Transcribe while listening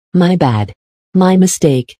My bad. My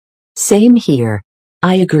mistake. Same here.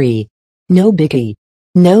 I agree. No biggie.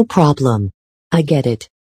 No problem. I get it.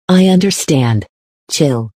 I understand.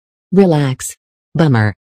 Chill. Relax.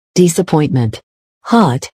 Bummer. Disappointment.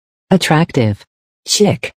 Hot. Attractive.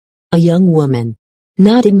 Chick. A young woman.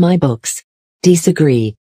 Not in my books.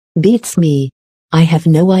 Disagree. Beats me. I have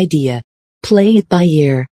no idea. Play it by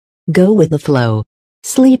ear. Go with the flow.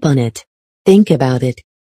 Sleep on it. Think about it.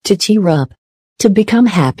 To cheer up. To become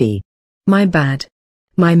happy. My bad.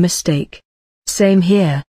 My mistake. Same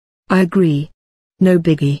here. I agree. No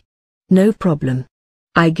biggie. No problem.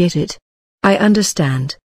 I get it. I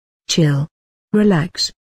understand. Chill.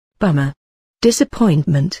 Relax. Bummer.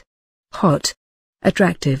 Disappointment. Hot.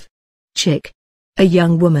 Attractive. Chick. A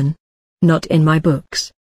young woman. Not in my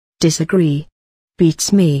books. Disagree.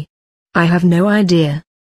 Beats me. I have no idea.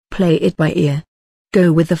 Play it by ear.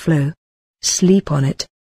 Go with the flow. Sleep on it.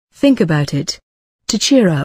 Think about it. To cheer up.